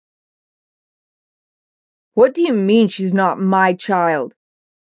What do you mean she's not my child?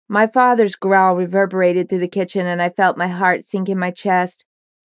 My father's growl reverberated through the kitchen, and I felt my heart sink in my chest.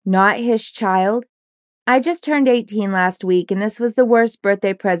 Not his child? I just turned 18 last week, and this was the worst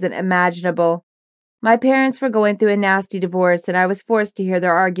birthday present imaginable. My parents were going through a nasty divorce, and I was forced to hear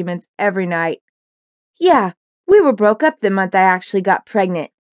their arguments every night. Yeah, we were broke up the month I actually got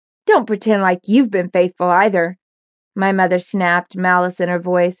pregnant. Don't pretend like you've been faithful either. My mother snapped, malice in her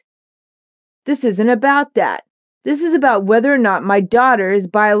voice. This isn't about that. This is about whether or not my daughter is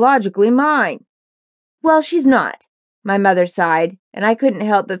biologically mine. Well, she's not, my mother sighed, and I couldn't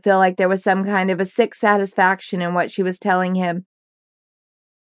help but feel like there was some kind of a sick satisfaction in what she was telling him.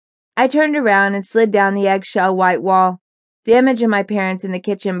 I turned around and slid down the eggshell white wall. The image of my parents in the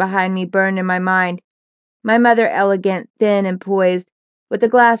kitchen behind me burned in my mind. My mother elegant, thin, and poised, with a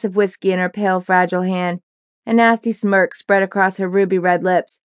glass of whiskey in her pale, fragile hand, a nasty smirk spread across her ruby red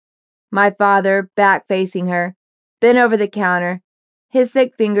lips. My father, back facing her, bent over the counter, his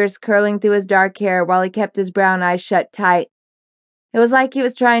thick fingers curling through his dark hair while he kept his brown eyes shut tight. It was like he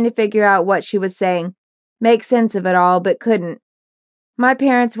was trying to figure out what she was saying, make sense of it all, but couldn't. My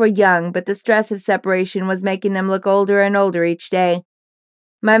parents were young, but the stress of separation was making them look older and older each day.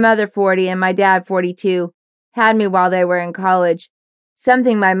 My mother 40 and my dad 42 had me while they were in college,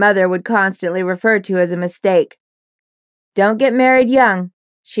 something my mother would constantly refer to as a mistake. Don't get married young,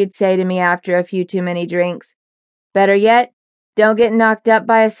 she'd say to me after a few too many drinks. Better yet, don't get knocked up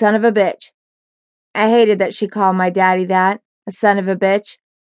by a son of a bitch. I hated that she called my daddy that, a son of a bitch.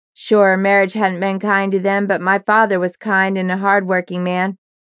 Sure, marriage hadn't been kind to them, but my father was kind and a hard-working man,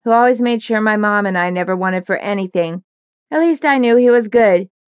 who always made sure my mom and I never wanted for anything. At least I knew he was good,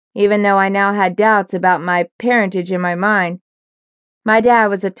 even though I now had doubts about my parentage in my mind. My dad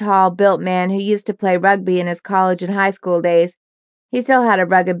was a tall, built man who used to play rugby in his college and high school days. He still had a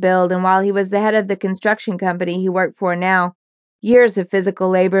rugged build, and while he was the head of the construction company he worked for now, years of physical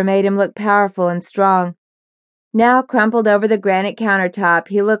labor made him look powerful and strong. Now, crumpled over the granite countertop,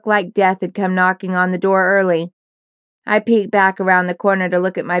 he looked like death had come knocking on the door early. I peeked back around the corner to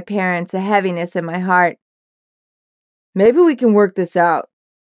look at my parents, a heaviness in my heart. Maybe we can work this out,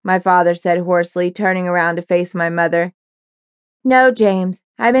 my father said hoarsely, turning around to face my mother. No, James,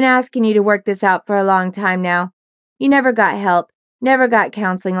 I've been asking you to work this out for a long time now. You never got help, never got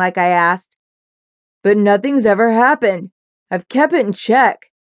counseling like I asked. But nothing's ever happened. I've kept it in check,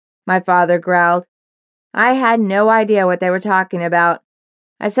 my father growled. I had no idea what they were talking about.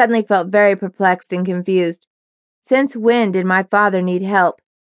 I suddenly felt very perplexed and confused. Since when did my father need help?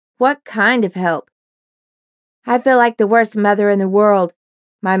 What kind of help? I feel like the worst mother in the world,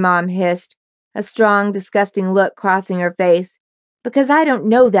 my mom hissed, a strong, disgusting look crossing her face. Because I don't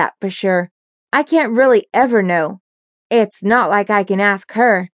know that for sure. I can't really ever know. It's not like I can ask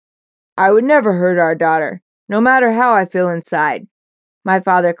her. I would never hurt our daughter, no matter how I feel inside. My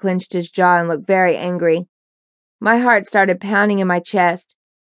father clenched his jaw and looked very angry. My heart started pounding in my chest.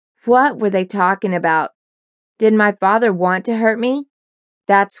 What were they talking about? Did my father want to hurt me?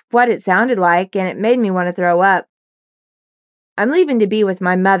 That's what it sounded like, and it made me want to throw up. I'm leaving to be with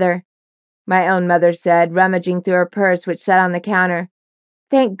my mother, my own mother said, rummaging through her purse which sat on the counter.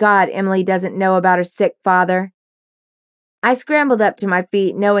 Thank God Emily doesn't know about her sick father. I scrambled up to my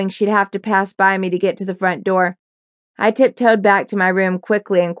feet, knowing she'd have to pass by me to get to the front door. I tiptoed back to my room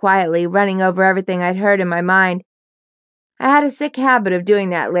quickly and quietly, running over everything I'd heard in my mind. I had a sick habit of doing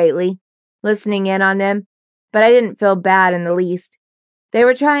that lately, listening in on them, but I didn't feel bad in the least. They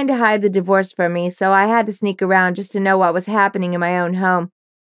were trying to hide the divorce from me, so I had to sneak around just to know what was happening in my own home.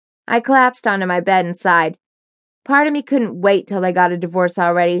 I collapsed onto my bed and sighed. Part of me couldn't wait till they got a divorce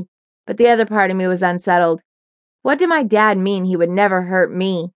already, but the other part of me was unsettled. What did my dad mean he would never hurt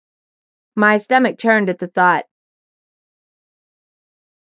me? My stomach churned at the thought.